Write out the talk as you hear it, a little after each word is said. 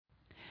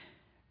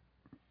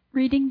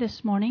Reading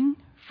this morning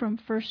from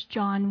 1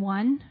 John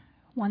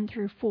 1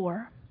 through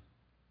 4.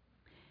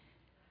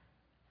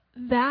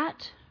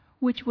 That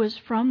which was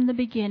from the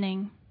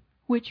beginning,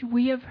 which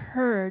we have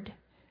heard,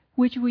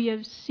 which we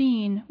have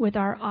seen with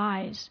our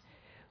eyes,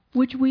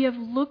 which we have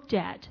looked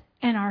at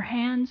and our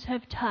hands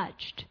have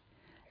touched,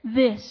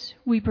 this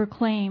we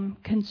proclaim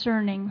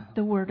concerning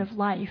the word of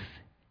life.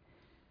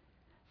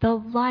 The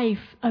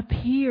life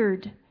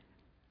appeared.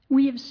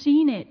 We have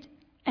seen it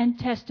and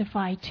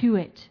testify to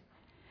it.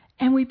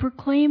 And we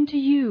proclaim to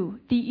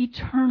you the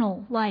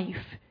eternal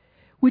life,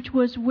 which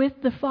was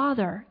with the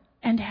Father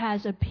and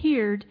has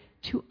appeared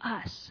to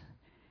us.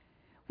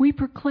 We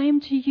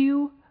proclaim to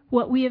you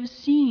what we have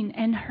seen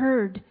and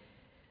heard,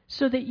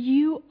 so that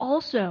you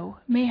also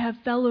may have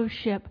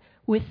fellowship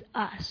with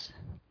us.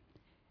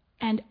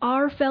 And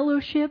our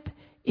fellowship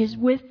is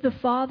with the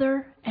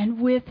Father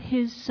and with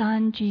His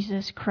Son,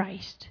 Jesus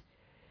Christ.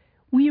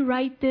 We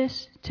write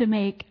this to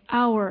make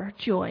our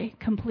joy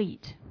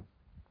complete.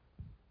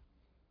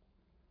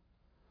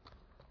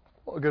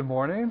 Well, good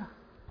morning.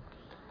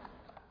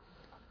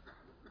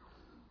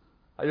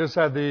 I just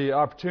had the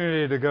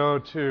opportunity to go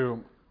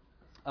to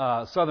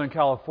Southern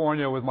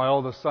California with my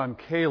oldest son,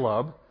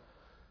 Caleb.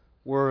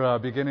 We're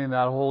beginning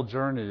that whole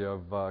journey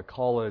of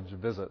college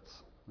visits,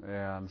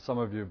 and some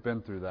of you have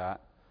been through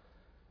that.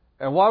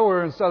 And while we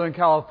were in Southern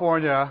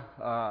California,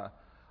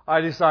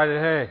 I decided,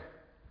 hey,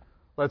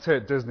 let's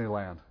hit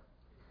Disneyland.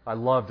 I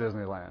love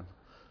Disneyland.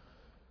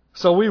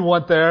 So we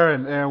went there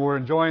and we're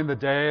enjoying the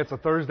day. It's a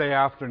Thursday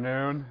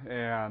afternoon,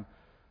 and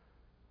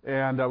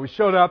we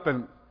showed up.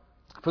 And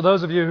for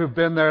those of you who've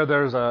been there,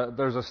 there's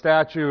a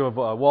statue of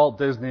Walt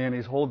Disney, and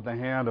he's holding the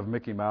hand of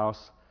Mickey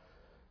Mouse,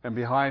 and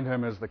behind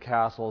him is the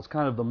castle. It's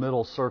kind of the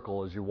middle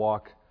circle as you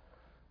walk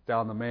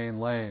down the main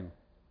lane.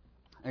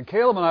 And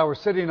Caleb and I were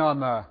sitting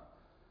on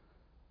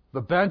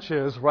the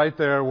benches right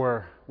there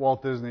where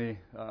Walt Disney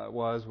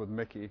was with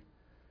Mickey.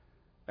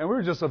 And we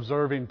were just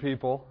observing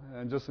people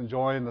and just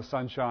enjoying the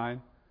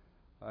sunshine.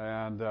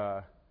 And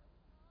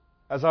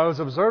as I was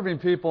observing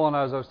people and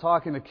as I was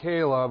talking to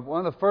Caleb,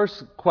 one of the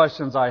first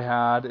questions I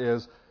had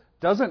is,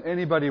 doesn't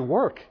anybody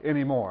work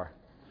anymore?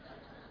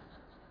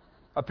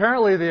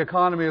 Apparently the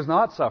economy is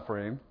not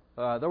suffering.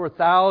 There were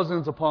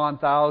thousands upon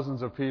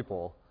thousands of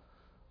people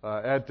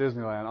at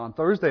Disneyland on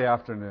Thursday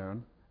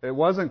afternoon. It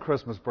wasn't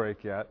Christmas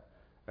break yet,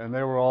 and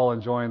they were all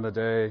enjoying the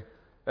day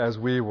as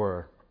we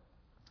were.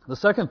 The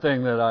second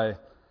thing that I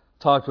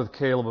talked with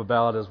Caleb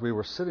about as we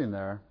were sitting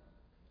there,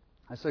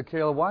 I said,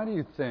 Caleb, why do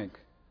you think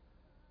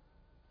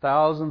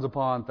thousands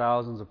upon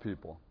thousands of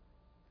people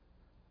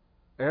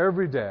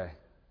every day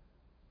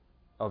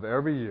of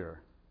every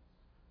year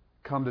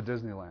come to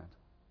Disneyland?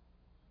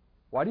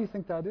 Why do you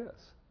think that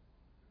is?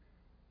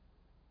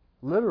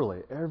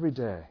 Literally every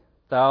day,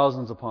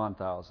 thousands upon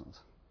thousands.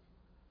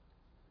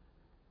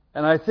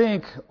 And I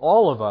think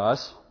all of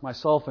us,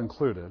 myself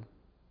included,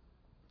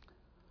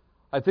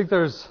 I think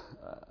there's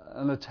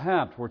an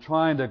attempt. We're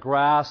trying to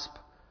grasp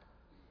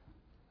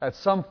at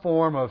some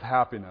form of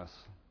happiness,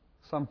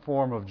 some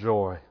form of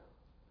joy.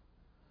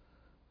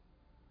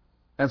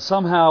 And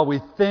somehow we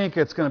think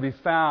it's going to be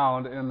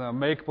found in the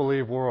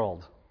make-believe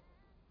world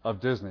of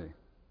Disney.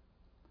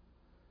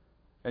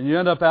 And you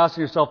end up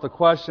asking yourself the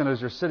question as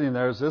you're sitting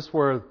there, is this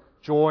where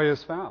joy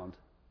is found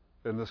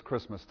in this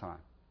Christmas time?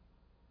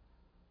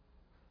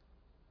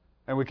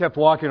 And we kept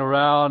walking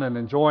around and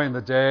enjoying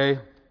the day.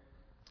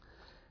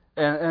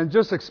 And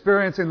just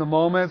experiencing the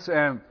moments,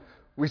 and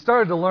we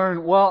started to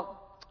learn,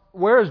 well,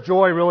 where is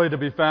joy really to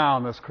be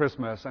found this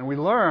Christmas? And we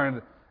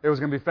learned it was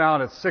going to be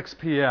found at 6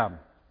 p.m.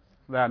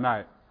 that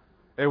night.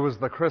 It was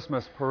the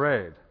Christmas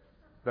parade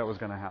that was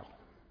going to happen.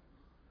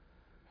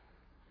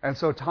 And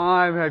so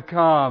time had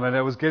come, and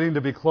it was getting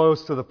to be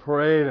close to the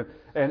parade,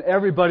 and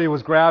everybody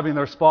was grabbing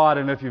their spot.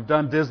 And if you've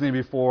done Disney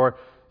before,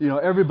 you know,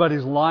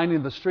 everybody's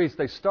lining the streets.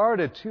 They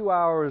started 2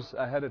 hours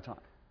ahead of time.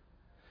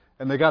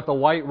 And they got the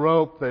white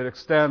rope that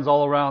extends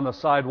all around the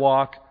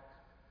sidewalk.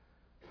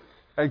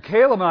 And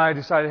Caleb and I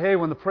decided, hey,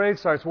 when the parade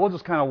starts, we'll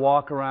just kind of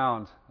walk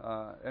around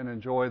and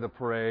enjoy the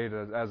parade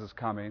as it's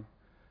coming.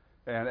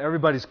 And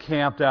everybody's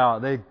camped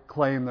out. They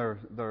claim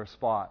their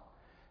spot.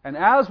 And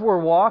as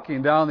we're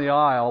walking down the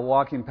aisle,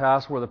 walking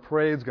past where the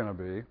parade's going to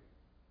be,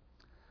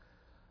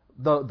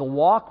 the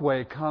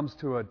walkway comes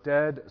to a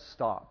dead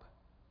stop.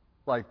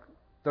 Like,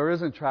 there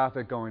isn't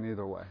traffic going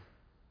either way.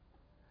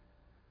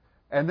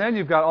 And then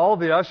you've got all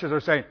the ushers are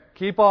saying,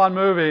 keep on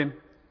moving.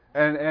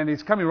 And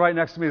he's coming right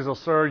next to me and says,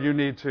 sir, you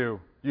need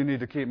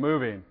to keep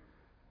moving.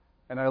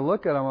 And I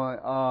look at him,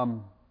 I'm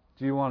like,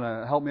 do you want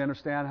to help me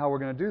understand how we're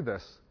going to do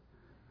this?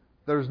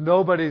 There's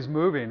nobody's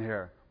moving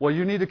here. Well,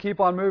 you need to keep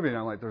on moving.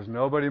 I'm like, there's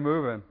nobody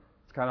moving.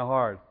 It's kind of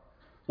hard.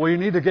 Well, you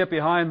need to get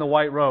behind the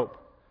white rope.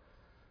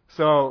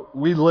 So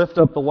we lift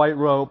up the white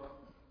rope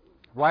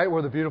right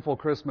where the beautiful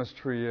Christmas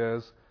tree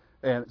is,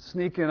 and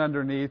sneak in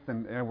underneath,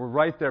 and we're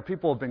right there.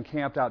 People have been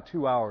camped out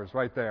 2 hours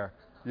right there.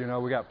 You know,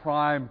 we got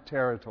prime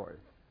territory.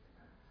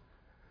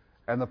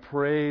 And the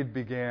parade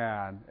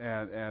began,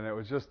 and it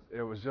was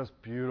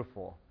just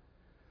beautiful.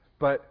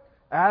 But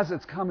as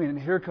it's coming, and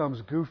here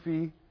comes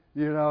Goofy,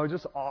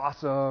 just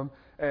awesome.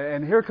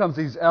 And here comes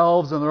these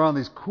elves, and they're on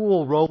these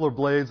cool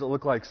rollerblades that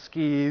look like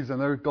skis,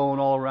 and they're going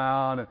all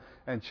around,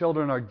 and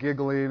children are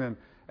giggling, and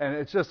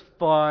it's just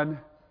fun.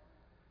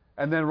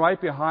 And then right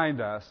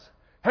behind us,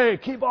 hey,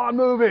 keep on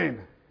moving.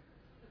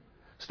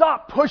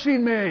 Stop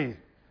pushing me.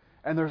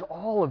 And there's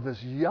all of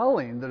this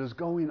yelling that is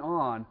going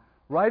on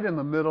right in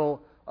the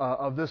middle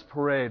of this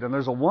parade. And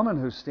there's a woman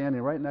who's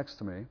standing right next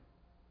to me.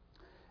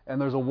 And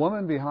there's a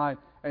woman behind,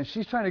 and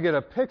she's trying to get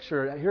a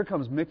picture. Here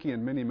comes Mickey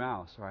and Minnie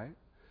Mouse, right?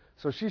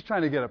 So she's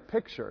trying to get a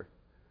picture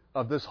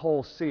of this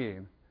whole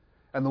scene.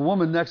 And the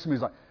woman next to me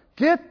is like,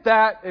 get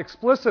that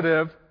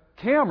explicitive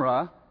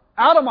camera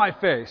out of my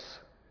face.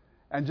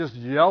 And just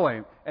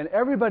yelling. And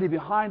everybody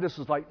behind us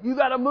is like, you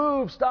got to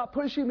move. Stop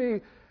pushing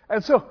me.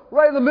 And so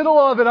right in the middle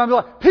of it, I'm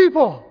like,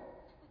 people,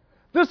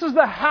 this is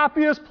the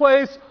happiest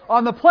place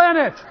on the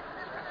planet.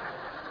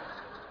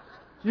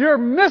 You're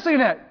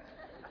missing it.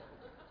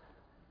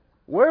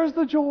 Where's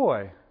the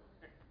joy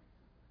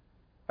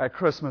at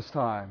Christmas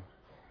time?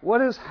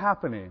 What is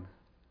happening?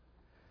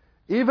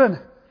 Even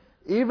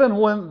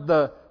when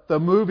the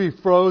movie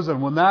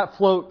Frozen, when that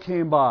float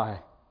came by,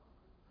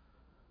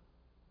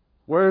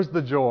 where's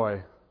the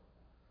joy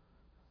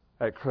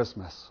at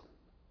Christmas?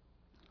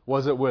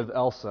 Was it with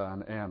Elsa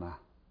and Anna?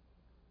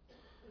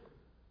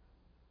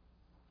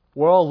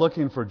 We're all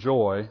looking for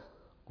joy.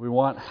 We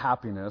want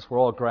happiness. We're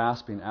all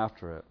grasping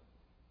after it.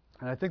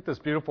 And I think this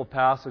beautiful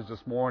passage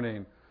this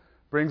morning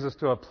brings us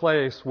to a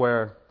place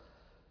where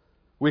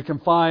we can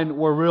find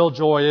where real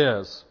joy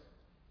is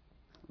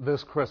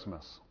this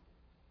Christmas.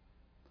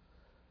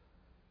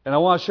 And I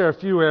want to share a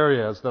few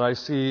areas that I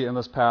see in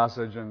this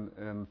passage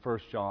in 1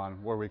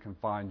 John where we can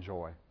find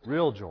joy,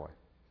 real joy.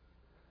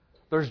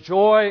 There's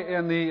joy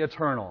in the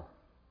eternal,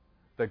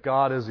 that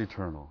God is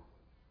eternal.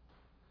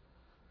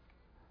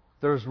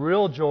 There's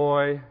real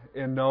joy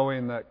in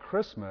knowing that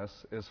Christmas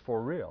is for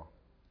real.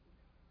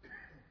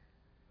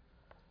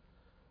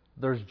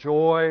 There's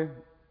joy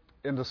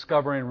in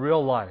discovering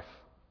real life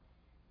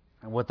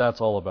and what that's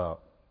all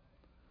about.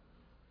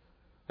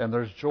 And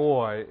there's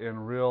joy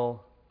in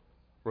real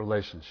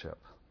relationship.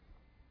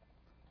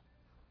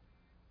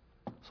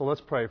 So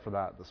let's pray for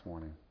that this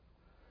morning.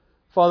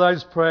 Father, I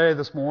just pray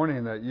this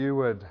morning that you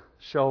would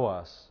show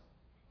us,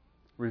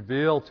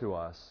 reveal to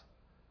us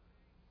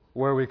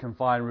where we can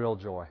find real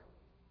joy.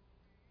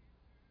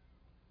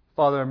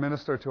 Father,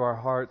 minister to our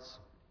hearts.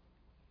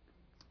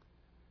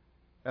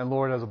 And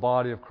Lord, as a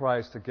body of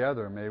Christ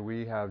together, may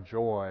we have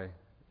joy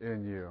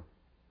in you.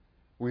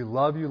 We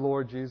love you,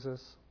 Lord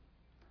Jesus.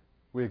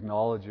 We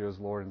acknowledge you as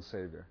Lord and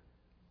Savior.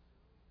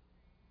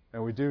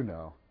 And we do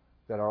know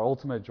that our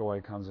ultimate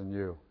joy comes in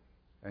you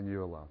and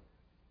you alone.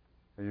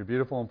 In your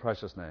beautiful and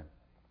precious name.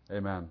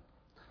 Amen.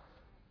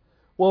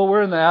 Well,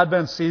 we're in the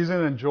Advent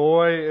season, and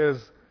joy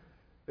is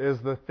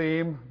the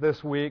theme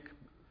this week.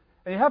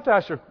 And you have to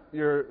ask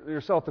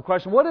yourself the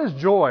question, what is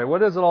joy?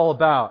 What is it all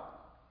about?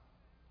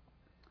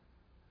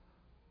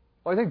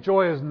 Well, I think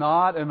joy is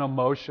not an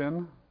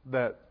emotion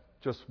that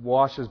just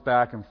washes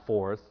back and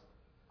forth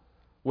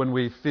when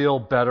we feel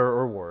better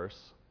or worse.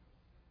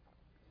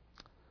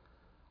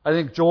 I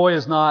think joy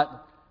is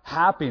not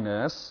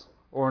happiness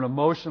or an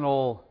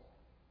emotional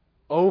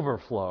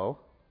overflow.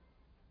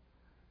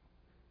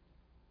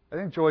 I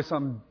think joy is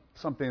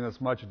something that's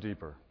much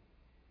deeper.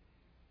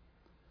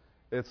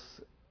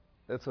 It's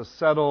a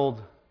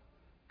settled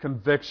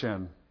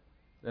conviction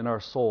in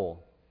our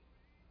soul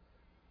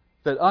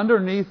that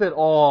underneath it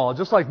all,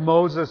 just like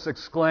Moses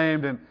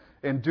exclaimed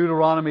in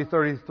Deuteronomy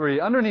 33,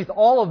 underneath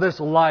all of this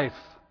life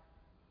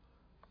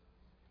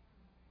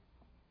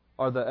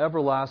are the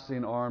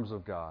everlasting arms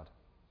of God,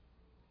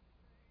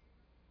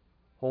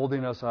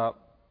 holding us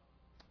up,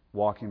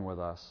 walking with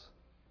us.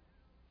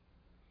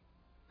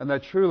 And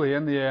that truly,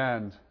 in the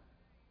end,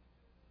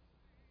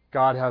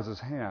 God has His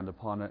hand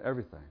upon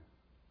everything.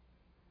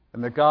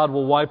 And that God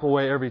will wipe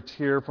away every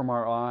tear from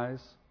our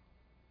eyes.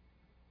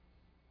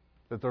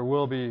 That there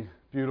will be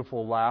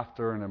beautiful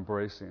laughter and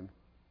embracing.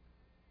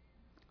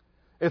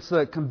 It's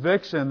the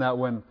conviction that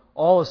when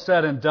all is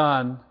said and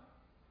done,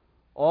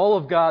 all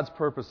of God's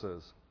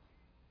purposes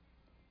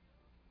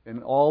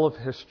in all of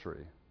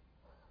history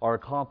are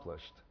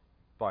accomplished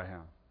by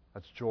Him.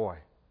 That's joy.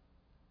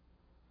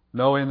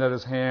 Knowing that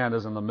His hand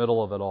is in the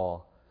middle of it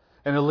all.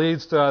 And it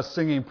leads to us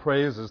singing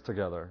praises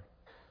together.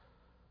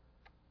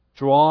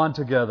 Drawn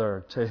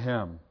together to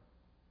Him,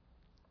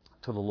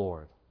 to the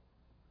Lord.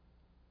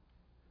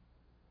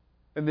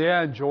 In the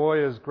end,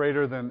 joy is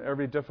greater than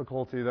every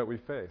difficulty that we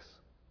face.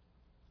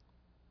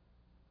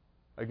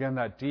 Again,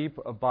 that deep,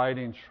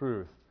 abiding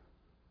truth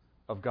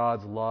of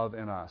God's love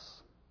in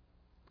us.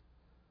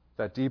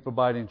 That deep,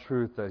 abiding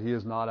truth that He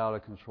is not out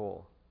of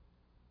control.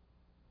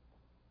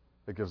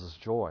 That gives us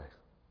joy,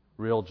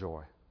 real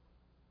joy.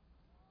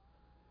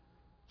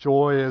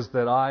 Joy is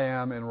that I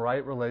am in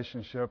right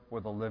relationship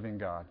with a living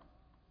God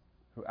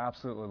who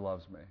absolutely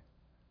loves me,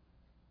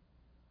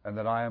 and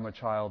that I am a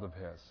child of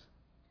His.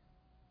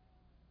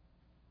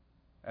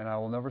 And I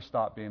will never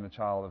stop being a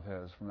child of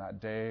His from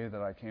that day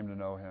that I came to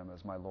know Him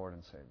as my Lord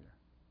and Savior.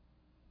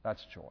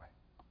 That's joy.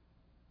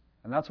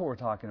 And that's what we're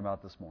talking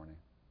about this morning.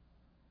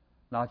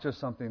 Not just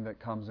something that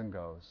comes and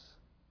goes.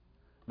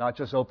 Not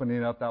just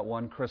opening up that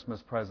one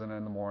Christmas present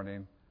in the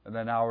morning and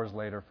then hours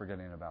later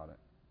forgetting about it.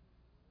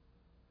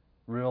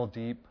 Real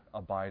deep,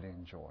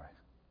 abiding joy.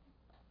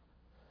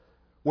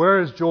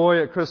 Where is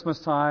joy at Christmas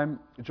time?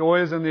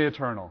 Joy is in the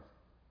eternal.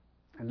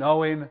 And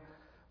knowing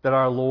that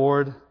our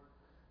Lord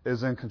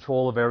is in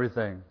control of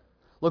everything.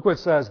 Look what it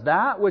says.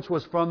 That which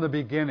was from the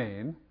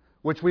beginning,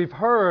 which we've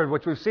heard,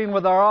 which we've seen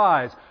with our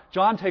eyes.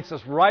 John takes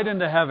us right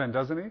into heaven,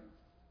 doesn't he?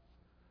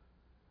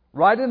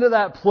 Right into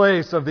that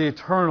place of the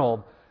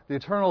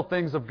eternal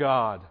things of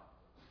God.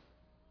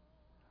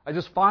 I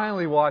just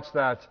finally watched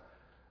that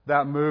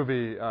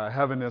movie,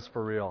 Heaven is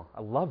for Real.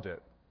 I loved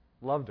it.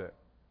 Loved it.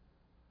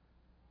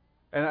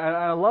 And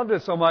I loved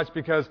it so much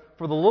because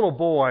for the little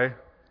boy,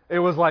 it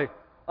was like,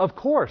 of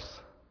course.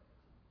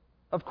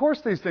 Of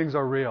course these things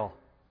are real.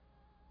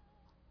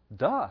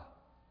 Duh.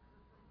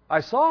 I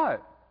saw it.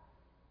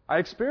 I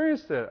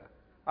experienced it.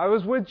 I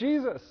was with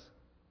Jesus.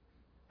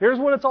 Here's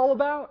what it's all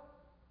about.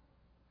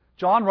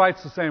 John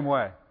writes the same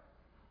way.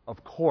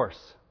 Of course.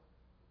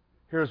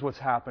 Here's what's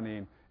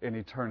happening in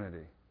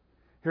eternity.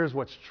 Here's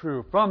what's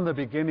true from the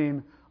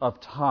beginning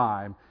of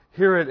time.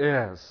 Here it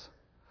is.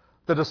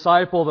 The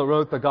disciple that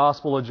wrote the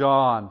Gospel of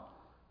John,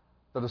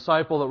 the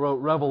disciple that wrote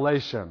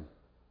Revelation,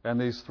 and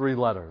these 3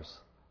 letters,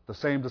 the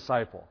same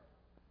disciple.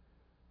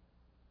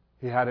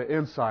 He had an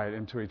insight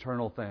into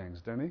eternal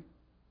things, didn't he?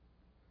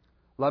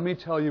 Let me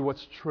tell you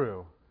what's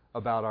true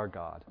about our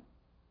God,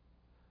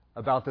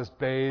 about this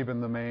babe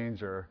in the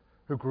manger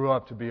who grew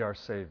up to be our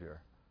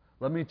Savior.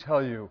 Let me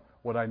tell you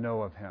what I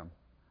know of Him.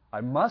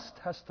 I must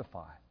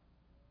testify,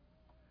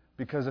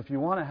 because if you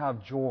want to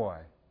have joy,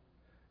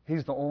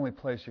 He's the only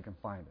place you can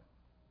find it.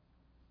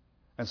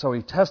 And so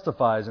He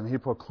testifies and He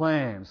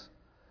proclaims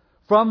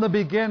from the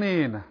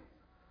beginning.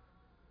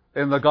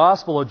 In the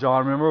Gospel of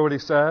John, remember what he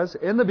says?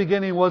 In the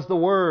beginning was the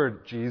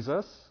Word,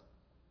 Jesus.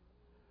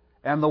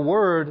 And the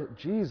Word,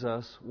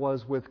 Jesus,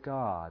 was with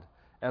God.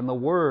 And the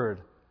Word,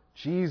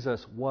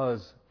 Jesus,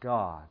 was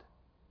God.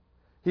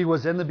 He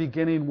was in the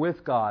beginning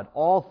with God.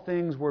 All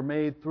things were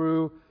made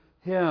through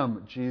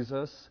Him,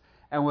 Jesus.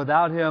 And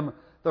without Him,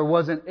 there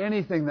wasn't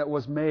anything that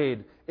was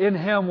made. In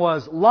Him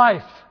was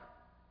life.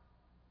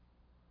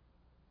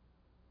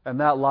 And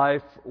that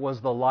life was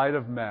the light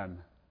of men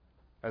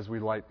as we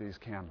light these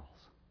candles.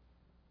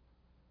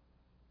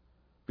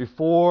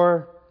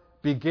 Before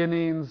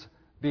beginnings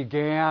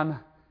began,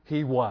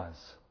 He was.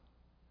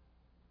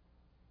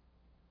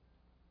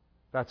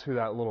 That's who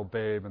that little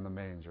babe in the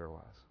manger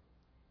was.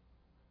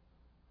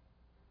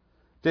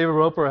 David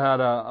Roper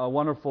had a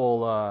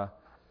wonderful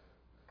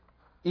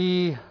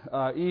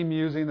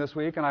e-musing this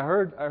week, and I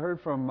heard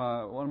from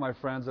one of my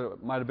friends that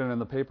it might have been in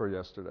the paper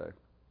yesterday.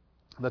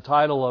 The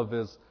title of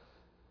his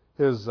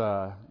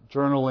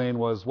journaling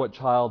was, "What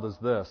Child Is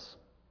This?"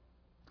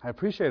 I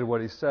appreciated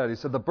what he said. He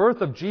said, the birth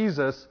of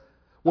Jesus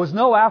was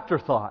no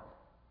afterthought.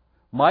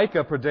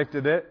 Micah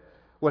predicted it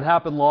would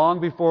happen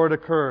long before it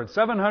occurred,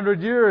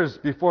 700 years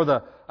before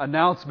the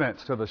announcement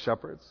to the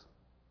shepherds.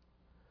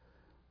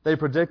 They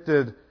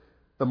predicted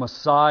the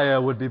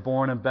Messiah would be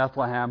born in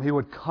Bethlehem. He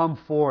would come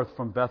forth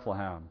from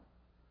Bethlehem.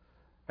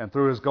 And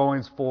through His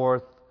goings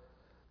forth,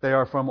 they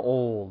are from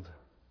old,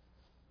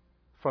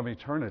 from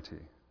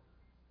eternity.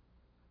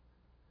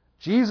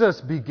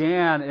 Jesus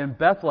began in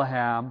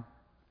Bethlehem,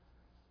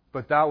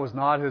 but that was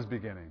not His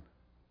beginning.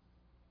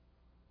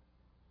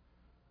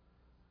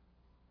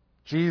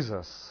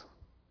 Jesus,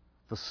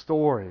 the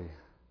story,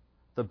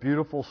 the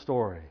beautiful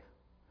story.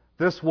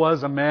 This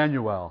was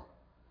Emmanuel,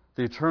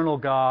 the eternal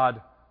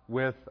God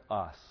with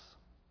us.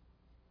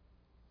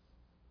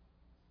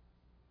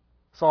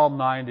 Psalm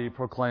 90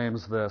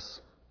 proclaims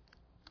this: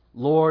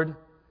 Lord,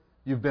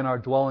 You've been our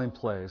dwelling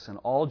place in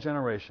all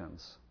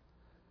generations.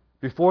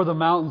 Before the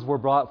mountains were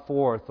brought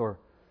forth, or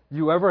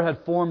You ever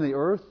had formed the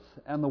earth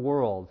and the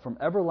world, from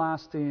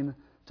everlasting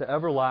to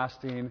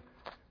everlasting,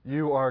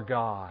 You are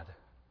God.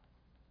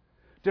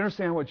 Do you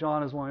understand what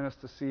John is wanting us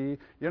to see?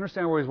 You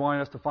understand where he's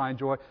wanting us to find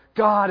joy?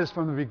 God is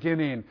from the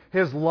beginning.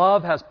 His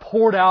love has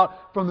poured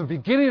out from the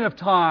beginning of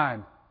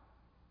time.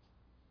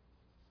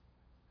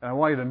 And I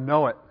want you to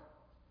know it.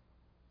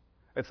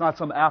 It's not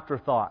some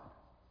afterthought.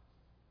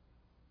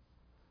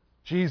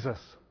 Jesus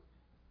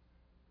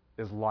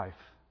is life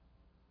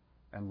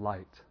and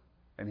light,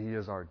 and He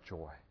is our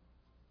joy.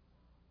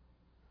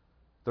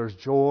 There's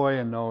joy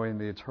in knowing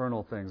the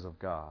eternal things of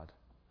God.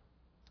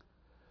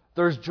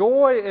 There's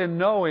joy in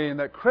knowing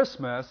that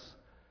Christmas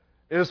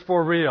is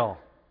for real.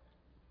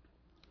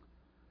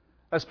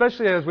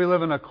 Especially as we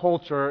live in a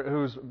culture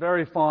who's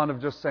very fond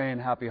of just saying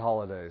happy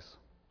holidays.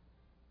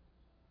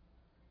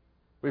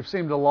 We've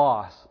seemed to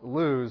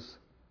lose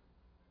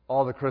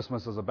all that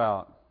Christmas is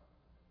about.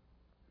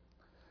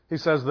 He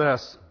says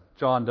this,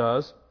 John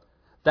does,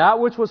 that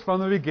which was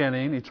from the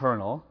beginning,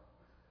 eternal,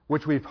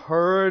 which we've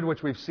heard,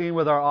 which we've seen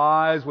with our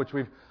eyes, which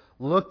we've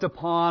looked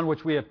upon,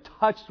 which we have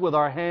touched with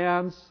our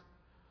hands,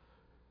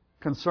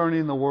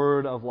 concerning the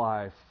word of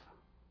life.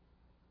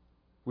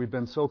 We've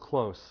been so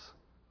close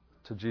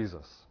to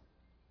Jesus.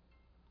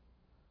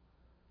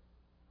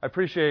 I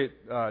appreciate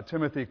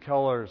Timothy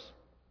Keller's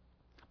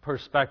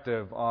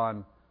perspective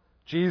on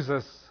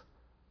Jesus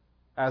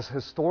as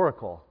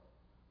historical.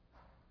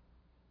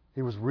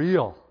 He was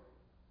real.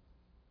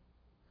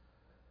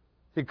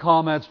 He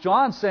comments,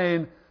 John's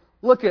saying,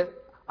 look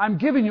I'm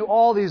giving you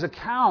all these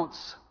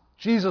accounts.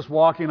 Jesus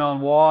walking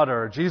on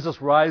water,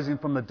 Jesus rising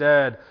from the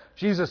dead,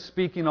 Jesus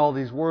speaking all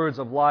these words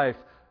of life.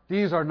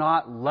 These are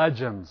not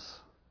legends.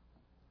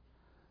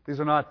 These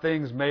are not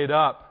things made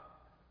up.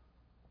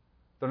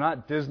 They're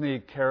not Disney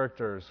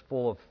characters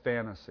full of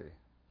fantasy.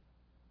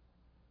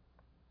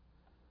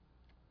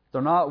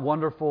 They're not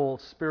wonderful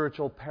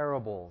spiritual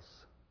parables.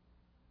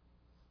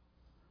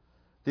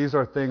 These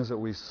are things that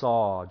we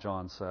saw,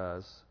 John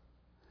says.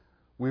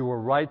 We were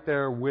right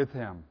there with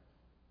Him.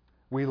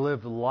 We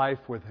lived life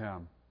with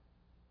Him.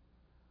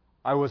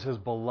 I was His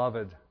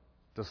beloved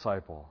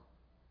disciple.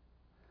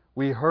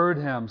 We heard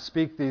Him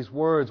speak these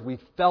words. We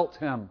felt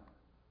Him.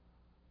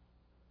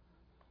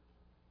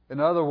 In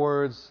other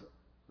words,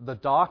 the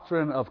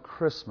doctrine of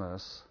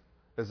Christmas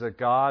is that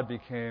God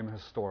became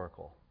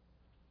historical.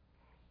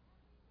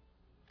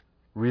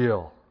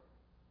 Real.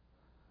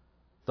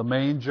 The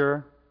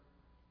manger,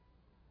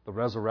 the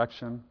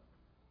resurrection,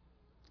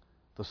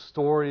 the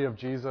story of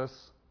Jesus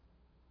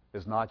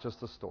is not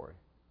just a story.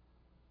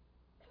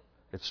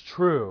 It's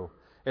true.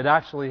 It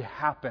actually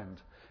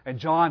happened. And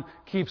John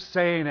keeps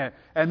saying it.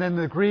 And then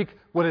the Greek,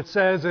 what it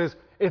says is,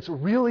 it's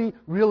really,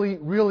 really,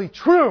 really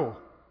true.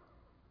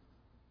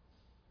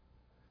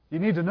 You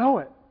need to know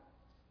it.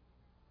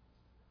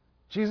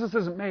 Jesus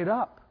isn't made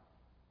up.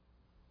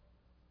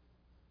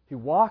 He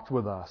walked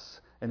with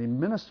us, and He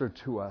ministered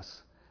to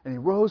us, and He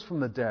rose from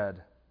the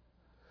dead.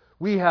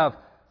 We have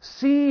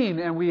seen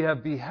and we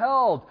have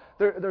beheld.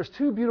 There's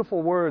two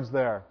beautiful words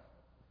there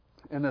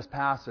in this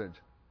passage.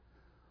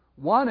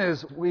 One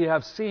is we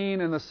have seen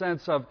in the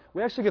sense of,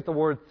 we actually get the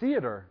word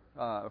theater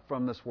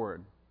from this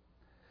word.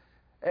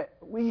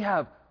 We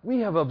have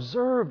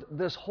observed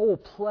this whole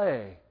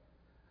play,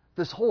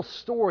 this whole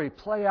story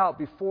play out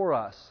before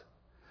us.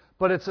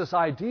 But it's this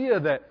idea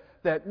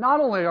that not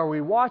only are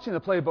we watching the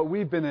play, but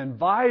we've been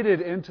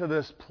invited into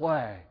this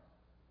play.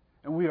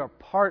 And we are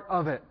part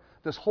of it.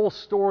 This whole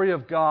story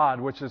of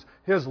God, which is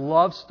His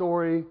love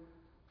story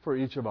for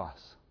each of us.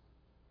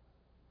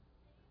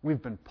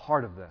 We've been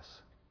part of this.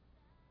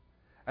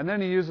 And then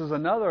He uses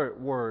another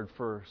word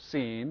for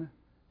seen,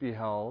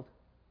 beheld,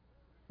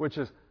 which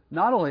is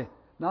not only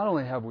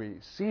have we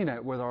seen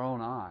it with our own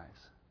eyes,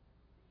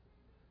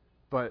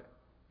 but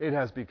it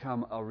has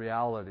become a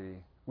reality.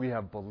 We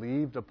have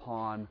believed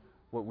upon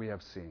what we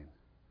have seen.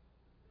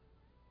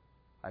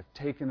 I've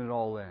taken it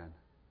all in.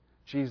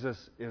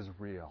 Jesus is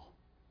real.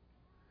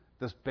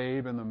 This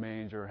babe in the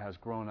manger has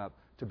grown up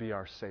to be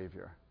our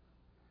Savior.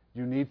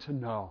 You need to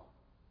know.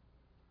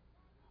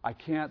 I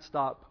can't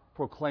stop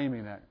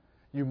proclaiming it.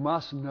 You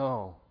must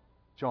know,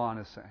 John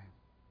is saying.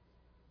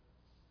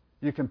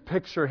 You can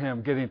picture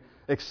him getting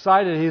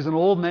excited. He's an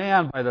old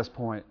man by this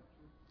point.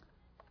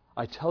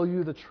 I tell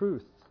you the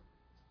truth.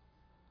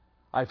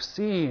 I've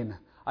seen,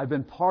 I've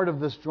been part of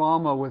this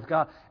drama with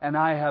God, and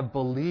I have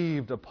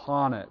believed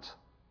upon it.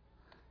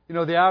 You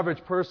know, the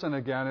average person,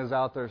 again, is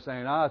out there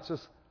saying, it's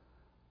just,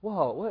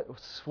 whoa, what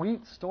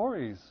sweet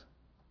stories.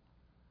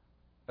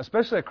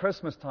 Especially at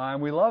Christmas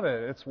time, we love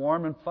it. It's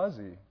warm and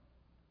fuzzy.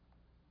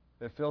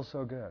 It feels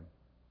so good.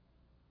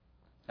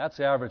 That's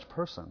the average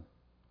person.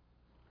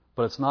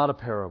 But it's not a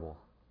parable.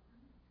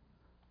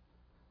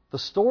 The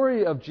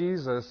story of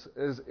Jesus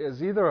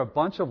is either a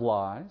bunch of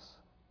lies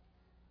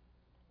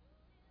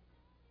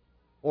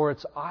or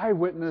it's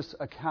eyewitness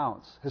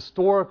accounts,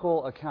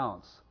 historical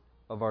accounts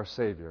of our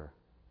Savior,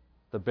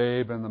 the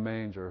babe in the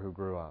manger who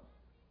grew up.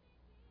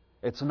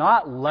 It's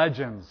not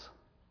legends.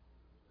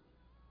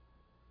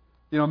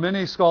 You know,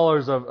 many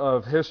scholars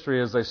of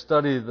history, as they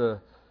study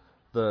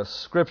the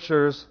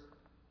Scriptures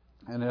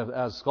and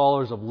as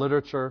scholars of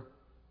literature,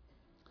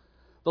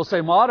 they'll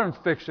say modern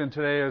fiction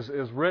today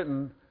is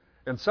written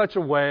in such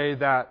a way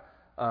that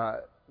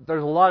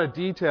there's a lot of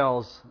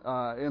details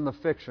in the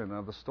fiction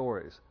of the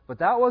stories. But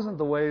that wasn't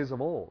the ways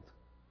of old.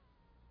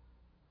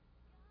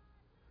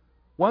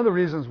 One of the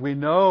reasons we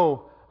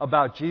know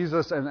about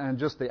Jesus and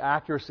just the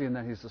accuracy and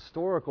that He's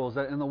historical is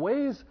that in the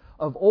ways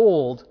of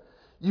old,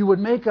 you would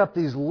make up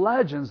these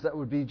legends that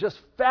would be just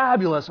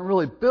fabulous and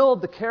really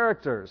build the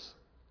characters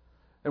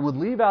and would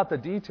leave out the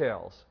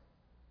details.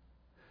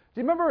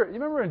 Do you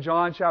remember in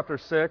John chapter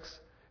 6?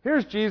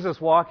 Here's Jesus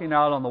walking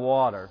out on the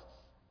water.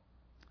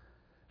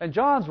 And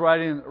John's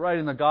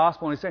writing the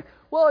gospel and he's saying,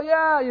 well,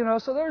 yeah,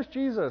 so there's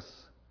Jesus.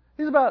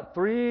 He's about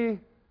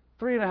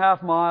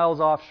 3.5 miles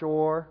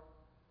offshore,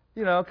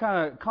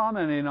 kind of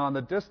commenting on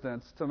the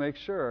distance to make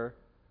sure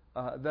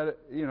that,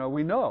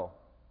 we know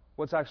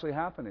what's actually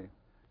happening.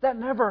 That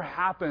never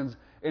happens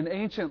in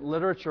ancient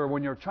literature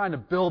when you're trying to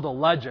build a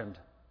legend.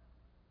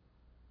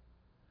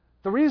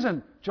 The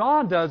reason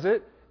John does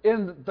it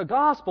in the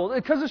gospel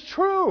is because it's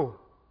true.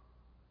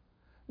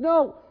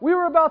 No, we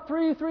were about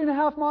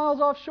 3.5 miles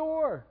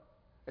offshore.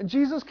 And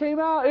Jesus came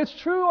out. It's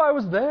true, I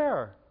was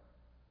there.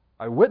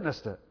 I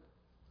witnessed it.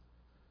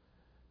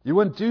 You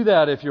wouldn't do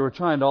that if you were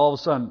trying to all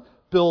of a sudden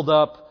build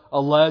up a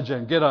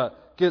legend,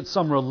 get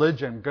some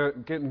religion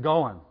getting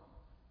going.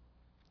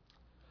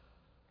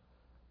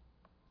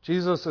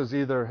 Jesus is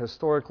either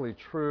historically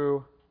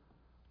true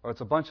or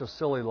it's a bunch of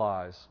silly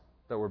lies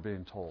that we're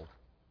being told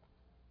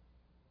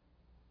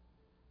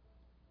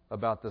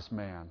about this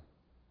man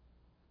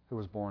who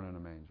was born in a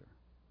manger.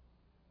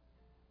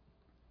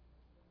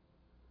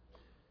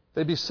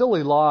 They'd be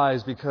silly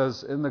lies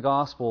because in the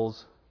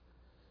Gospels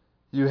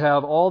you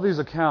have all these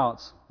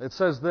accounts. It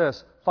says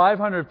this,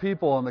 500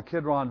 people in the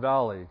Kidron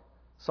Valley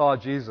saw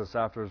Jesus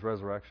after His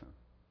resurrection.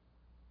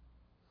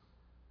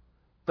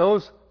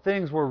 Those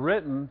things were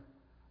written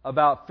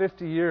about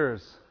 50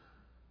 years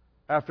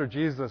after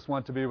Jesus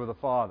went to be with the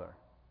Father.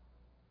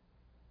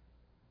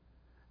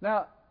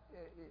 Now,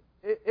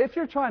 if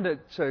you're trying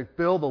to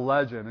build a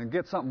legend and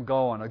get something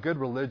going, a good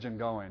religion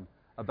going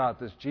about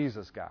this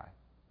Jesus guy,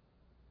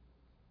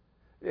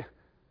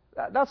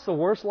 that's the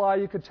worst lie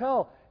you could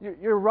tell.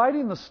 You're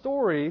writing the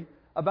story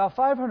about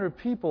 500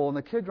 people in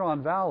the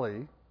Kidron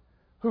Valley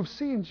who've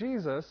seen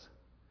Jesus,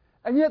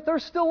 and yet they're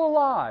still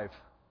alive.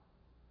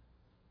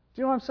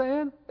 Do you know what I'm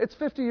saying? It's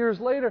 50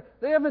 years later.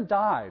 They haven't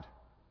died.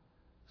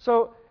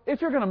 So if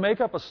you're going to make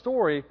up a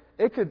story,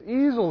 it could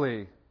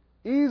easily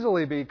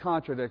be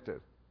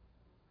contradicted.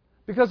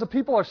 Because the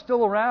people are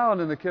still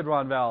around in the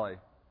Kidron Valley.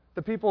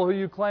 The people who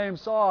you claim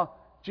saw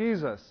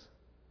Jesus.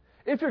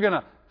 If you're going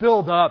to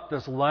build up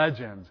this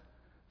legend,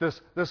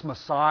 this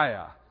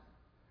Messiah,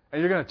 and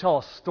you're going to tell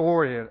a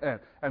story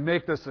and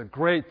make this a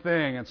great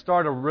thing and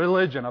start a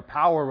religion, a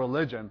power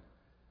religion,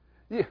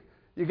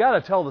 you got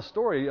to tell the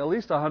story at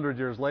least 100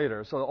 years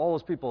later so that all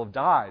those people have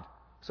died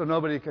so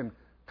nobody can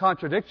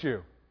contradict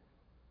you.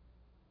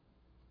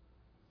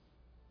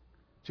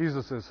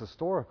 Jesus is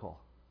historical.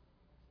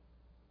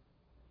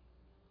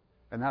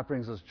 And that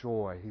brings us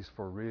joy. He's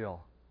for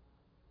real.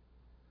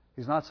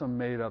 He's not some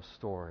made-up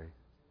story.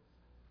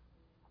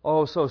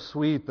 Oh, so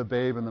sweet, the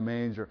babe in the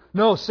manger.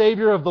 No,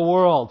 Savior of the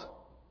world.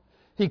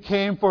 He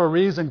came for a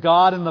reason,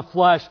 God in the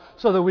flesh,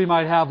 so that we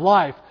might have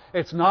life.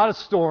 It's not a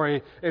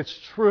story, it's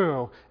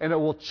true, and it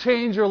will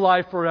change your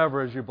life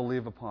forever as you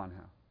believe upon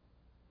Him.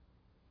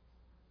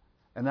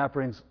 And that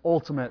brings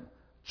ultimate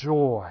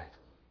joy.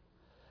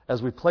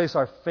 As we place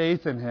our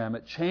faith in Him,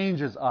 it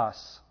changes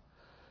us.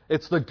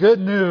 It's the good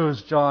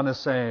news, John is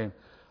saying,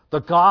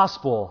 the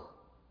gospel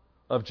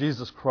of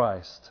Jesus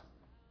Christ.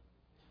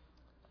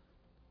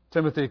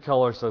 Timothy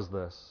Keller says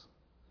this,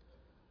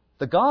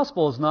 the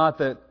gospel is not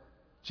that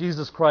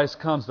Jesus Christ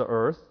comes to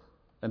earth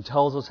and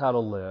tells us how to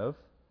live,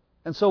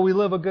 and so we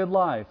live a good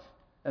life,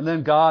 and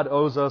then God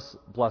owes us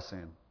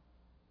blessing.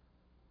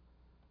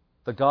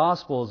 The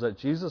gospel is that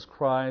Jesus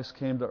Christ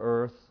came to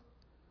earth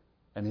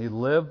and He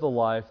lived the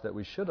life that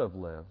we should have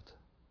lived,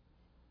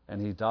 and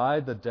He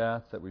died the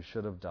death that we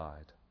should have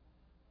died,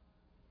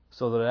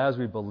 so that as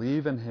we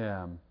believe in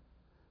Him,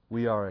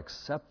 we are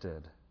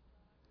accepted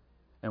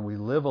and we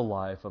live a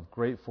life of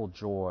grateful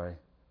joy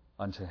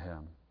unto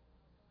Him.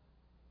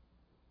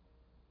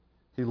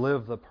 He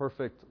lived the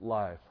perfect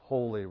life,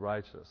 holy,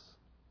 righteous,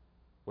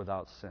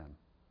 without sin.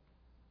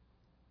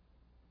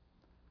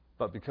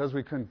 But because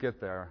we couldn't get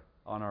there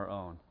on our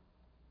own,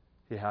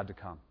 He had to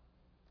come.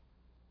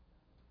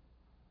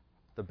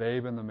 The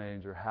babe in the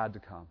manger had to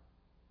come.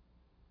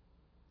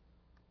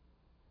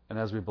 And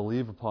as we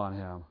believe upon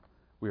Him,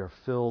 we are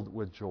filled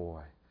with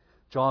joy.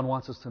 John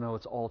wants us to know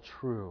it's all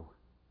true.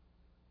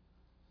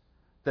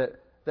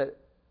 That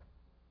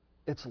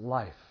it's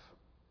life.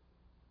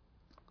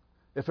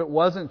 If it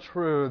wasn't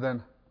true,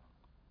 then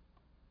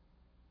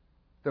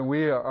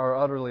we are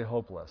utterly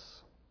hopeless.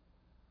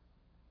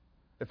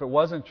 If it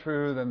wasn't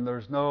true, then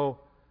there's no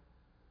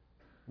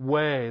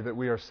way that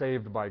we are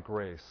saved by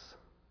grace.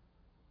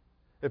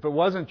 If it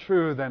wasn't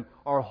true, then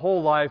our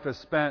whole life is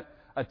spent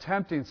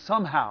attempting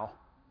somehow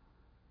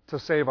to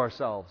save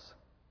ourselves,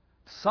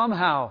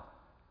 somehow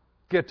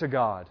get to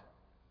God,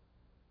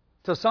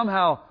 to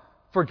somehow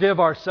forgive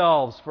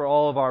ourselves for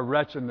all of our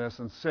wretchedness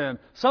and sin,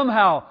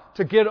 somehow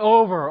to get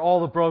over all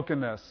the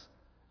brokenness.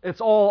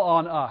 It's all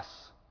on us.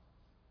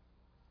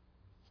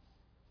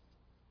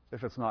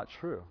 If it's not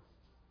true.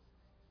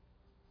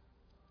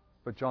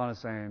 But John is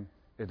saying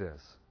it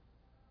is.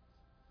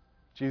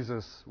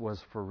 Jesus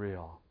was for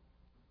real.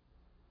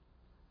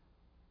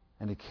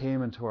 And He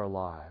came into our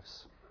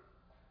lives.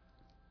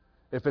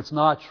 If it's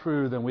not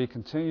true, then we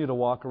continue to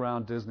walk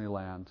around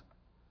Disneyland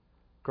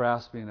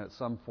grasping at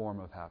some form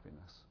of happiness.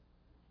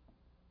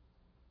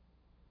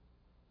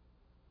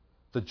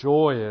 The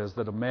joy is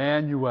that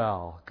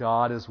Emmanuel,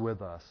 God is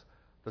with us.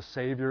 The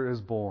Savior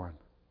is born.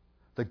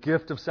 The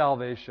gift of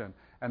salvation.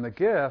 And the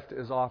gift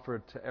is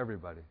offered to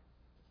everybody.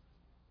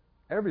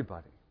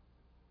 Everybody.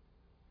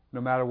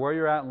 No matter where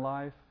you're at in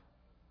life,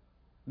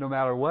 no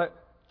matter what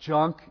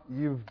junk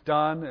you've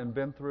done and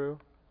been through,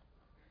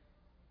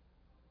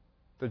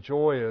 the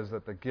joy is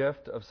that the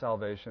gift of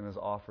salvation is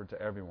offered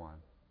to everyone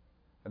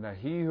and that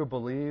he who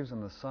believes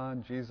in the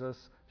Son, Jesus,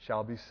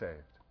 shall be saved.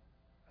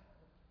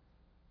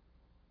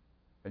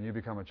 And you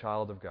become a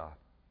child of God.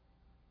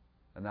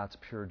 And that's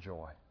pure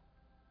joy.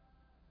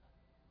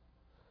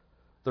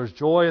 There's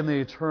joy in the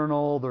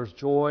eternal. There's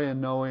joy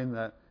in knowing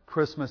that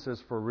Christmas is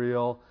for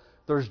real.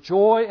 There's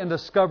joy in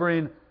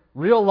discovering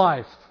real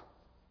life,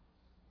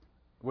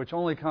 which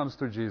only comes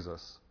through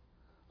Jesus.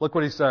 Look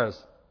what he says.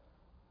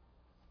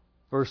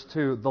 Verse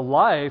 2, the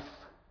life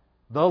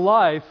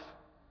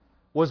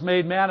was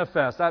made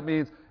manifest. That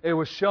means it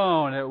was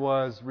shown, it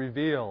was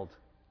revealed.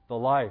 The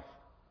life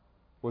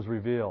was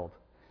revealed.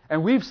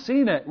 And we've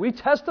seen it. We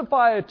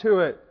testify to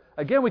it.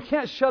 Again, we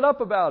can't shut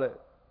up about it.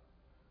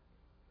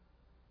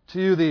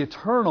 To you, the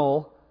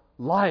eternal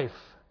life,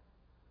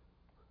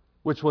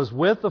 which was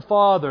with the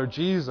Father,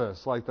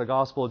 Jesus, like the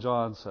Gospel of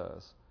John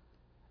says,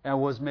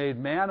 and was made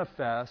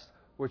manifest,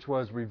 which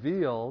was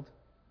revealed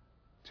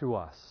to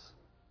us.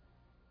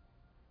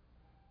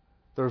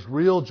 There's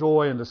real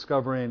joy in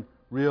discovering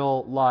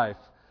real life.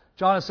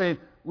 John is saying,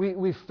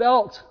 we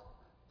felt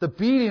the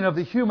beating of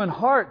the human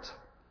heart.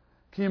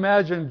 Can you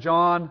imagine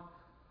John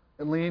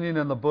leaning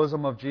in the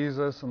bosom of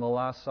Jesus in the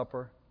Last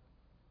Supper?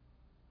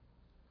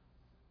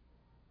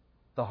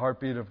 The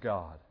heartbeat of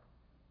God.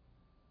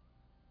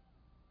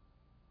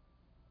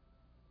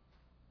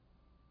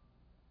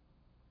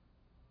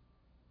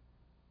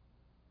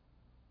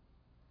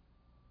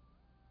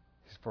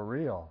 He's for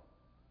real.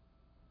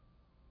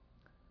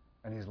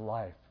 And He's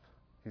life.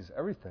 He's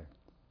everything.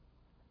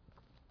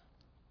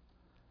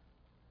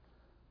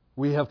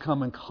 We have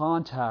come in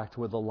contact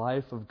with the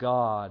life of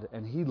God,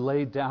 and He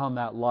laid down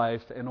that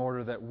life in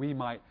order that we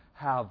might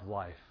have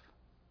life.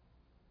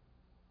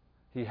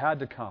 He had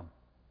to come.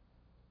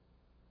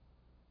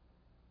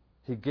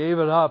 He gave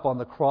it up on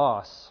the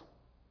cross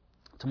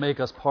to make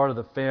us part of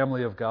the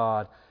family of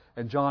God.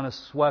 And John is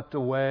swept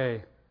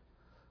away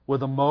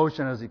with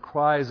emotion as he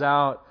cries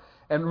out.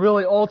 And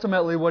really,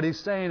 ultimately, what he's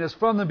saying is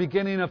from the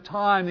beginning of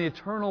time, the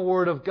eternal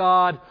Word of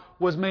God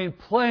was made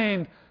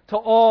plain to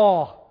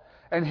all.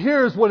 And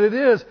here's what it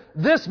is.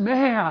 This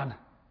man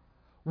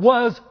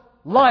was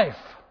life.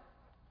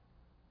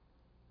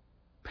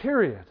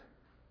 Period.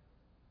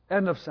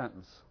 End of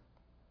sentence.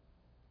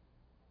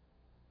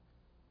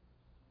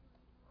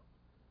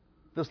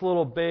 This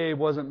little babe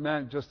wasn't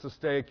meant just to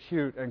stay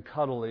cute and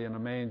cuddly in a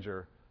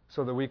manger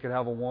so that we could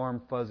have a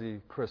warm,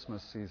 fuzzy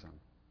Christmas season.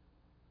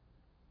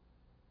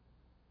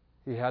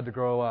 He had to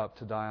grow up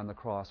to die on the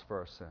cross for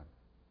our sin.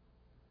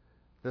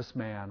 This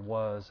man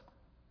was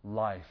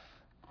life,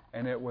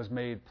 and it was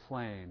made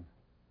plain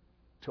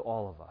to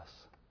all of us.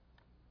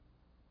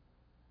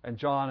 And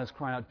John is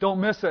crying out,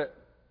 don't miss it.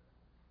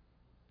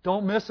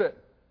 Don't miss it.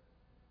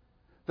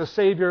 The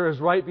Savior is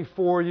right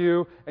before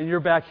you, and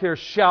you're back here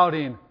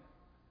shouting.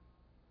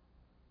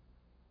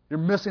 You're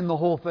missing the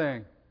whole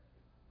thing.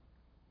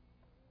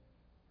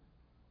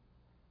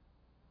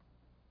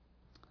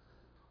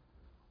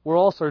 We're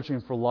all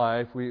searching for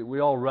life. We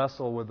all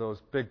wrestle with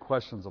those big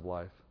questions of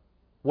life.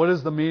 What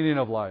is the meaning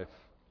of life?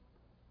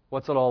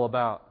 What's it all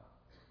about?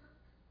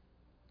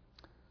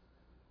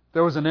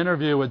 There was an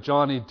interview with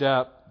Johnny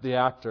Depp, the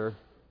actor.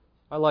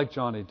 I like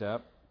Johnny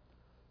Depp.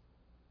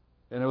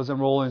 And it was in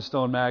Rolling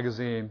Stone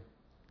magazine.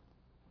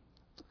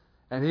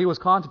 And he was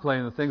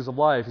contemplating the things of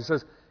life. He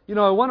says,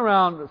 I went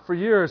around for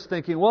years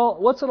thinking, well,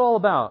 what's it all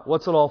about?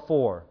 What's it all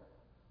for?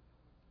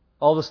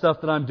 All the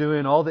stuff that I'm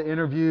doing, all the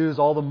interviews,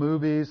 all the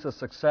movies, the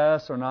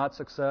success or not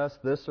success,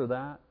 this or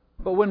that.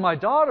 But when my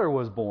daughter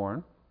was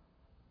born,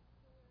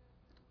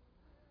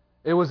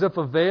 it was as if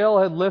a veil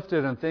had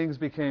lifted and things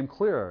became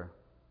clearer.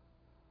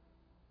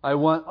 I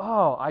went,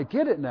 oh, I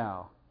get it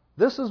now.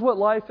 This is what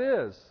life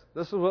is.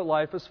 This is what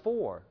life is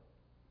for.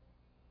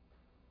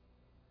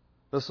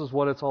 This is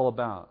what it's all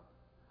about.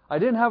 I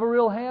didn't have a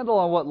real handle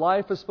on what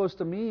life is supposed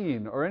to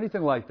mean or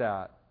anything like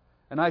that.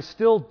 And I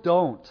still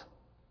don't.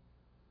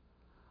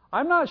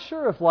 I'm not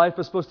sure if life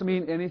is supposed to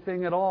mean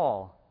anything at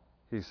all,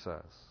 he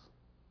says.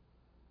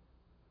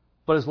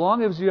 But as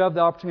long as you have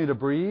the opportunity to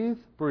breathe,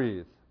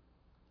 breathe.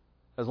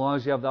 As long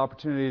as you have the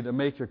opportunity to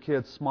make your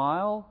kids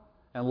smile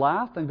and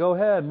laugh, then go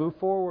ahead, move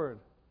forward.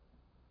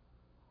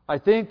 I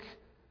think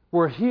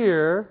we're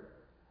here,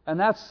 and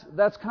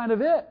that's kind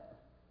of it.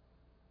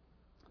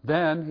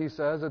 Then, he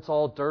says, it's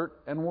all dirt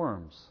and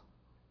worms.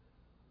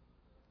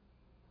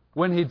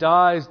 When he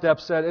dies, Depp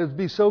said, it would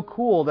be so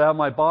cool to have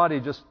my body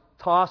just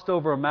tossed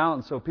over a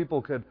mountain so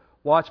people could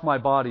watch my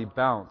body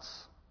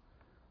bounce.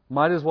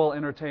 Might as well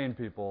entertain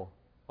people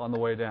on the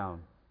way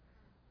down.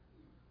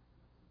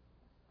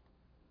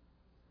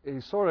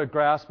 He sort of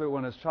grasped it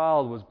when his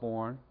child was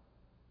born,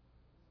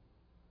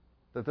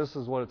 that this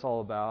is what it's all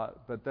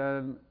about, but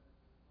then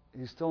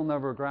he still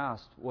never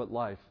grasped what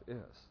life is.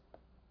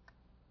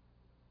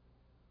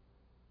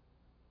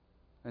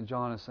 And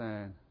John is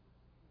saying,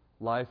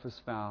 life is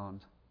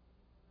found,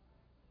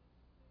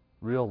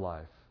 real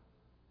life,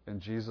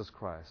 in Jesus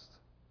Christ,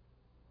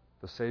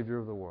 the Savior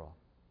of the world,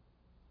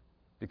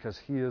 because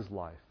He is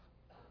life.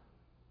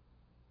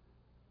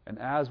 And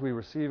as we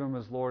receive Him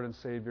as Lord and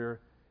Savior,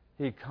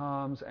 He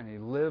comes and He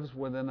lives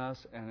within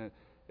us, and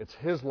It's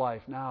His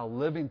life now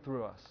living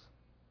through us,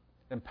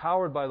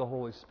 empowered by the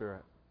Holy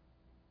Spirit.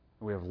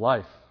 And we have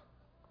life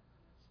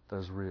that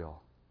is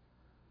real.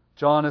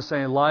 John is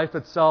saying life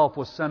itself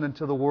was sent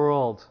into the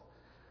world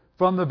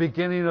from the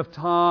beginning of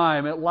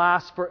time. It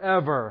lasts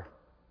forever.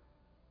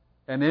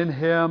 And in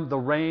Him, the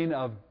reign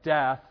of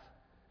death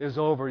is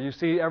over. You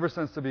see, ever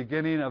since the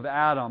beginning of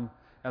Adam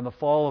and the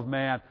fall of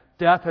man,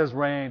 death has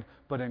reigned,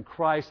 but in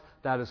Christ,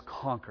 that is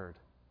conquered.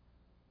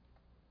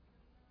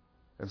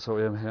 And so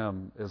in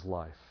Him is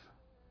life.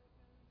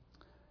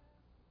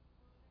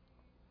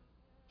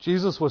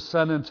 Jesus was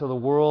sent into the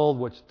world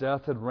which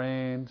death had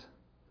reigned.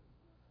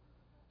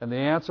 And the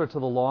answer to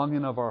the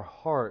longing of our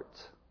heart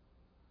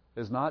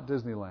is not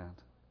Disneyland.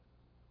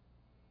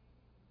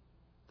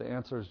 The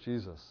answer is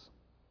Jesus.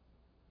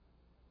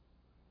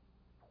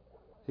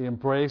 He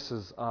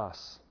embraces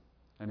us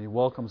and He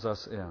welcomes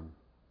us in.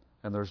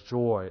 And there's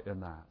joy in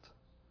that.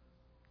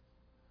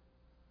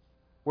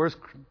 Where's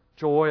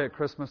joy at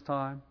Christmas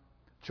time?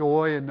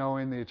 Joy in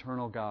knowing the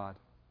eternal God.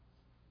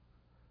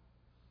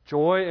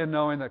 Joy in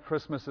knowing that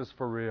Christmas is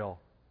for real.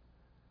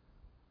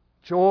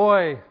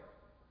 Joy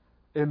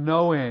in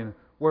knowing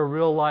where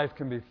real life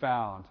can be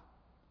found.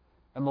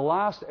 And the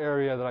last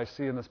area that I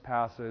see in this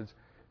passage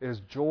is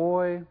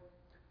joy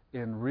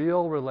in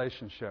real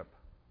relationship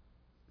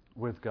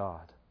with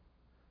God.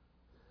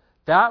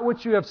 That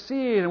which you have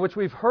seen and which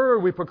we've heard,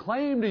 we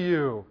proclaim to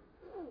you,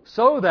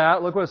 so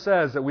that, look what it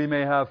says, that we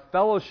may have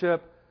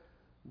fellowship,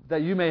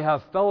 that you may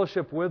have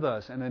fellowship with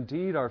us. And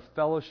indeed, our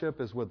fellowship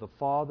is with the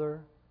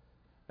Father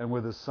and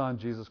with His Son,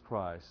 Jesus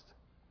Christ.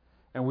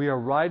 And we are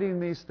writing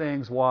these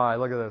things, why?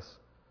 Look at this.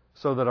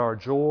 So that our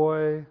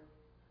joy,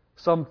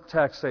 some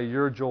texts say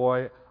your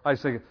joy, I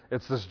say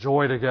it's this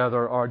joy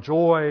together, our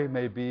joy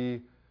may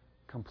be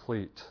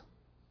complete.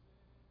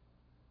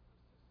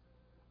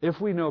 If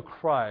we know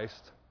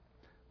Christ,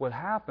 what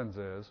happens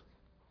is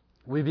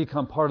we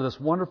become part of this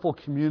wonderful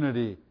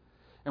community,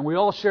 and we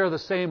all share the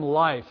same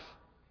life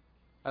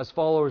as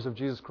followers of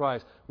Jesus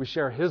Christ. We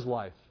share His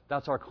life.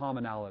 That's our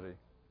commonality.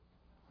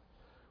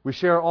 We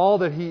share all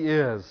that He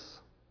is.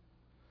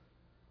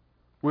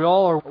 We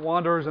all are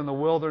wanderers in the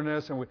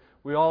wilderness, and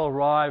we all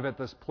arrive at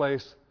this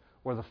place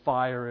where the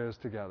fire is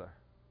together.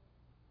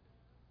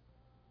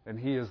 And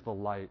He is the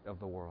light of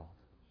the world.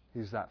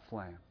 He's that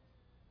flame.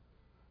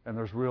 And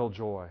there's real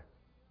joy.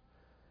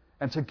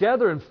 And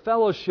together in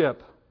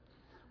fellowship,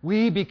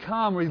 we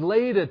become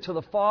related to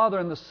the Father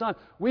and the Son.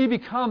 We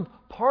become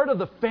part of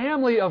the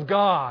family of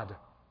God.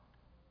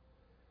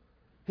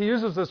 He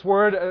uses this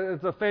word,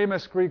 it's a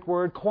famous Greek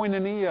word,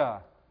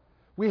 koinonia.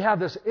 We have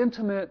this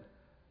intimate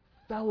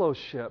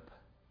fellowship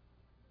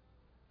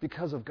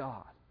because of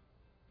God,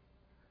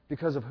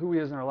 because of who He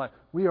is in our life.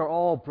 We are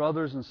all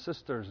brothers and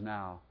sisters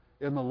now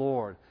in the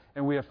Lord,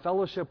 and we have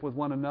fellowship with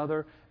one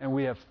another, and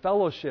we have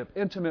fellowship,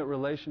 intimate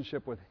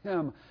relationship with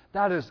Him.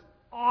 That is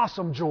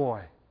awesome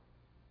joy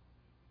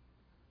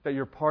that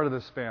you're part of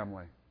this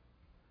family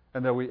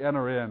and that we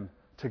enter in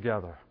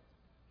together.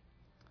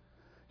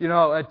 You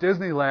know, at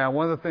Disneyland,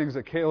 one of the things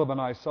that Caleb and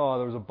I saw,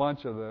 there was a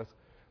bunch of this,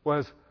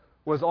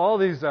 was all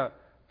these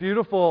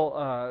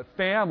beautiful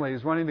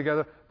families running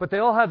together, but they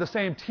all had the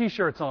same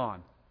T-shirts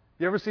on.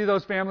 You ever see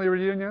those family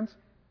reunions?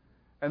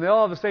 And they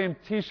all have the same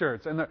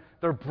T-shirts, and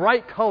they're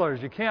bright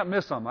colors. You can't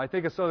miss them. I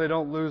think it's so they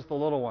don't lose the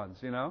little ones,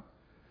 you know.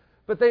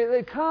 But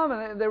they come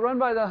and they run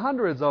by the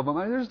hundreds of them.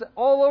 I mean, there's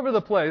all over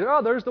the place.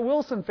 Oh, there's the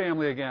Wilson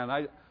family again.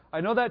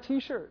 I know that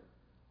T-shirt.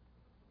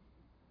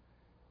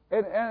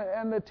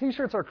 And the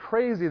T-shirts are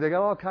crazy. They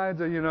got all kinds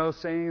of,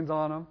 sayings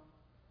on them.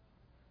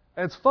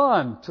 And it's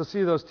fun to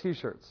see those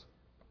T-shirts.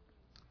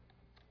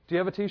 Do you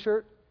have a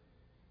T-shirt?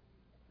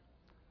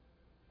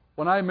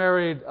 When I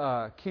married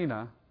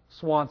Keena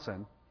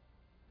Swanson,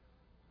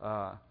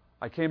 I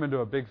came into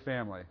a big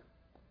family,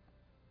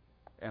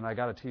 and I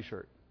got a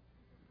T-shirt.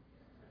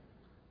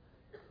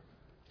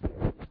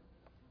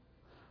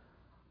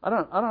 I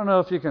don't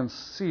know if you can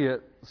see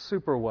it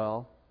super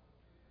well.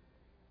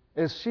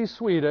 She's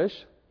Swedish,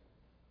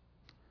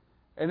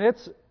 and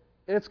it's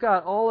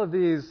got all of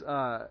these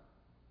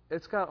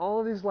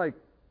like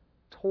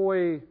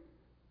toy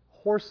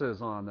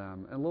horses on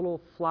them and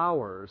little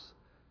flowers,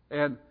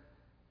 and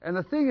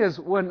the thing is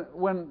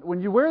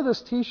when you wear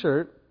this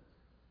T-shirt,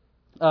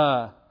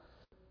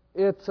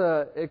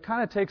 it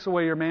kind of takes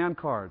away your man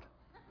card.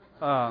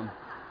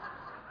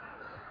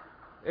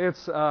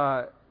 It's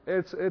not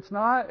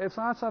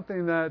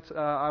something that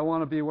I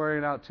want to be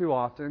wearing out too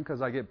often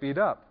because I get beat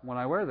up when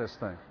I wear this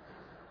thing.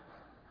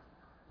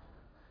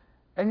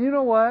 And you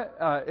know what?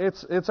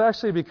 It's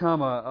actually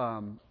become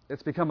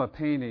a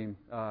painting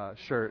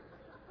shirt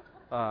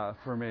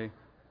for me.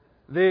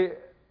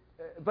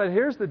 But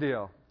here's the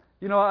deal.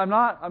 I'm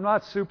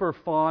not super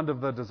fond of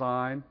the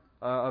design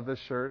of this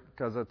shirt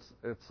because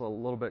it's a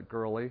little bit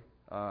girly,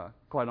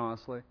 quite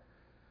honestly.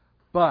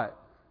 But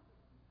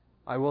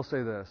I will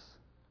say this.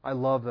 I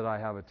love that I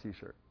have a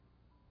T-shirt.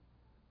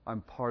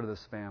 I'm part of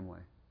this family.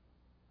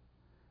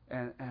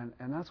 And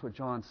that's what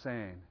John's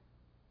saying.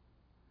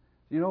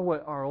 You know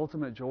what our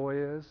ultimate joy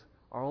is?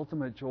 Our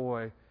ultimate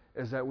joy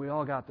is that we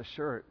all got the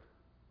shirt.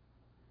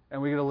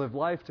 And we get to live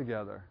life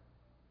together.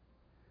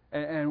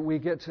 And we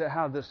get to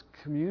have this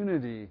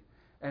community.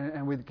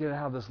 And we get to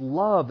have this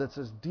love that's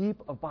this deep,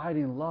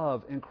 abiding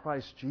love in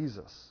Christ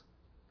Jesus.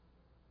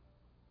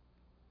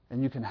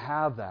 And you can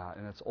have that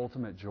in its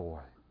ultimate joy.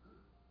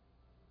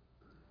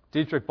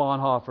 Dietrich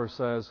Bonhoeffer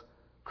says,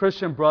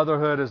 Christian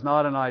brotherhood is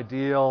not an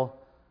ideal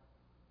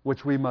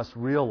which we must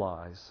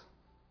realize.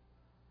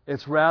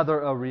 It's rather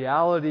a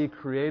reality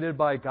created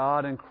by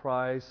God in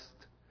Christ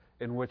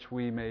in which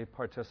we may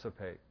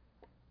participate.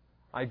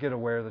 I get to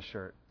wear the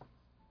shirt.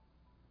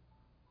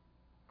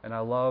 And I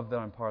love that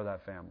I'm part of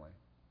that family.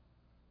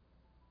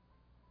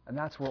 And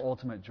that's where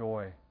ultimate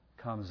joy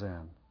comes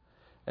in.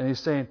 And he's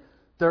saying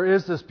there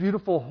is this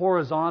beautiful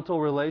horizontal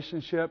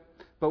relationship,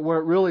 but where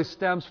it really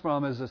stems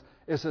from is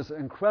this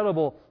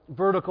incredible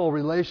vertical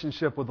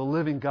relationship with the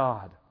living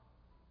God.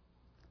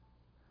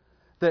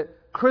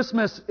 That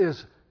Christmas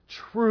is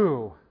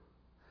true.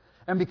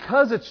 And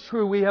because it's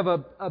true, we have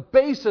a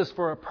basis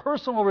for a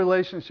personal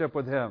relationship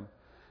with Him.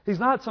 He's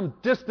not some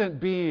distant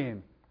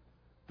being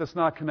that's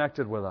not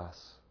connected with us.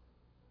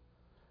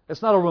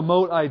 It's not a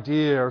remote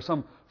idea or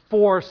some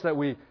force that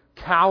we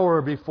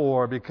cower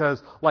before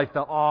because, like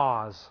the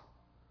Oz,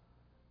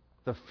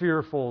 the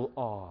fearful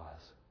Oz.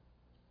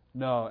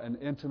 No, an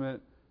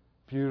intimate,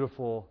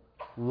 beautiful,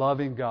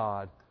 loving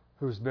God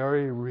who's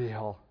very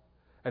real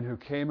and who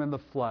came in the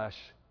flesh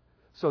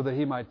so that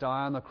He might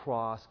die on the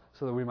cross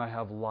so that we might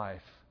have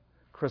life.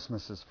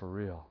 Christmas is for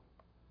real.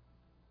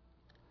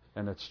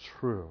 And it's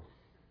true.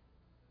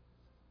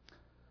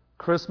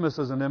 Christmas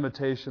is an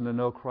invitation to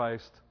know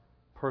Christ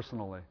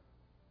personally.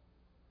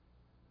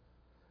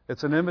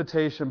 It's an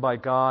invitation by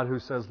God who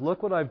says,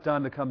 look what I've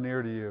done to come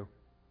near to you.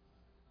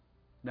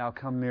 Now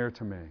come near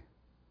to me.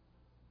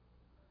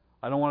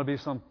 I don't want to be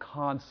some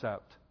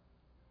concept,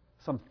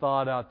 some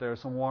thought out there,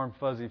 some warm,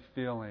 fuzzy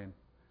feeling.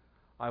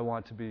 I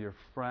want to be your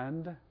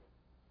friend.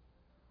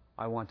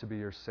 I want to be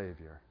your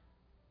Savior.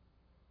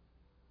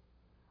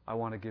 I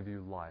want to give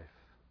you life.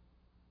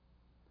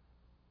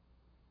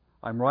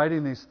 I'm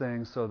writing these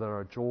things so that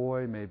our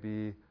joy may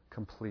be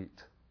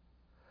complete.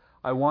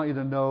 I want you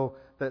to know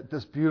that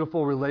this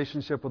beautiful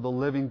relationship with the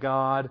living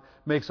God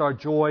makes our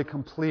joy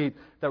complete.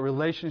 That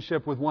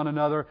relationship with one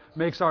another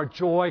makes our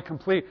joy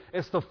complete.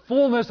 It's the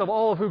fullness of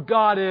all of who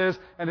God is,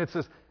 and it's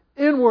this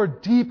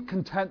inward, deep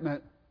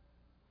contentment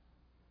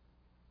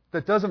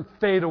that doesn't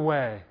fade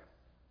away.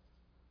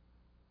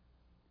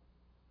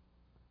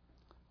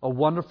 A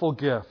wonderful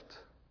gift,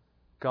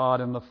 God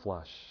in the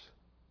flesh.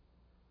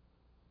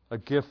 A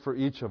gift for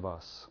each of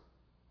us.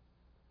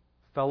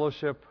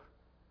 Fellowship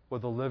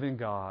with the living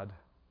God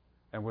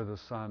and with His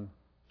Son,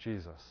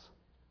 Jesus.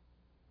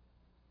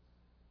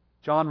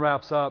 John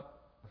wraps up,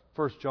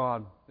 1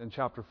 John in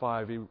chapter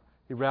 5,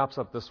 he wraps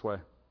up this way.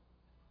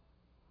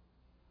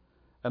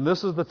 And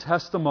this is the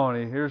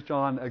testimony. Here's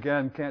John,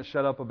 again, can't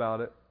shut up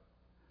about it.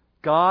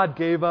 God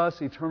gave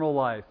us eternal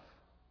life,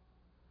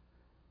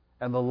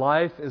 and the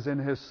life is in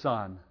His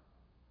Son.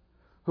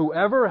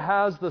 Whoever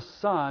has the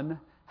Son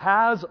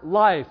has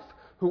life.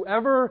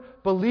 Whoever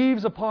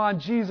believes upon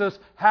Jesus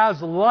has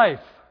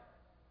life.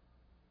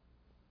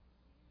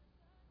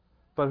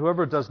 But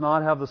whoever does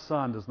not have the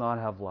Son does not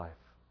have life.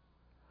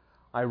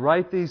 I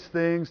write these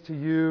things to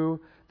you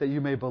that you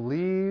may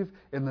believe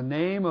in the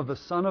name of the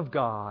Son of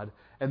God,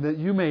 and that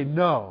you may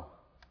know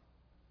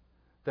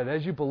that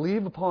as you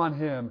believe upon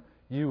Him,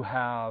 you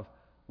have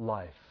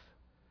life.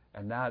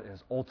 And that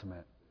is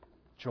ultimate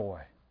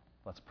joy.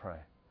 Let's pray.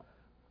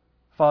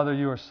 Father,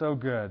 you are so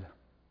good.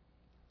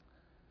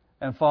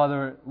 And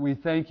Father, we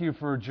thank you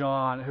for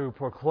John, who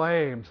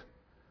proclaimed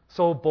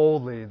so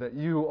boldly that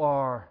you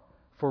are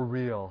for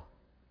real,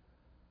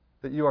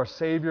 that you are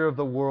Savior of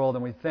the world.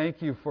 And we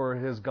thank you for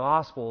his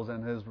Gospels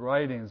and his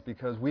writings,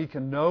 because we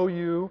can know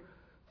you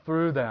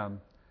through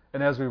them.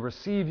 And as we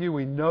receive you,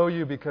 we know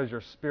you because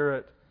your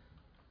Spirit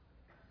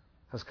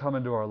has come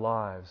into our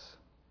lives.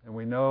 And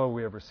we know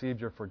we have received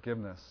your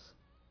forgiveness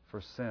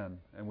for sin.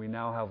 And we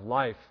now have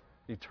life,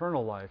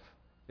 eternal life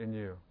in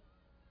you.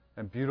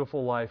 And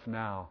beautiful life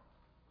now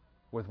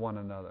with one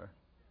another.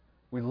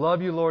 We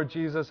love you, Lord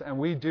Jesus, and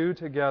we do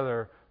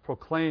together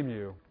proclaim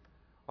you,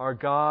 our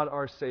God,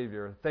 our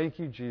Savior. Thank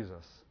you,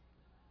 Jesus,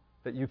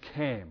 that you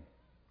came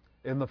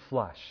in the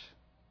flesh.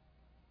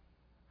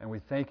 And we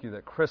thank you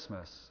that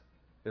Christmas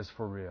is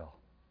for real.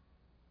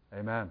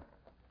 Amen.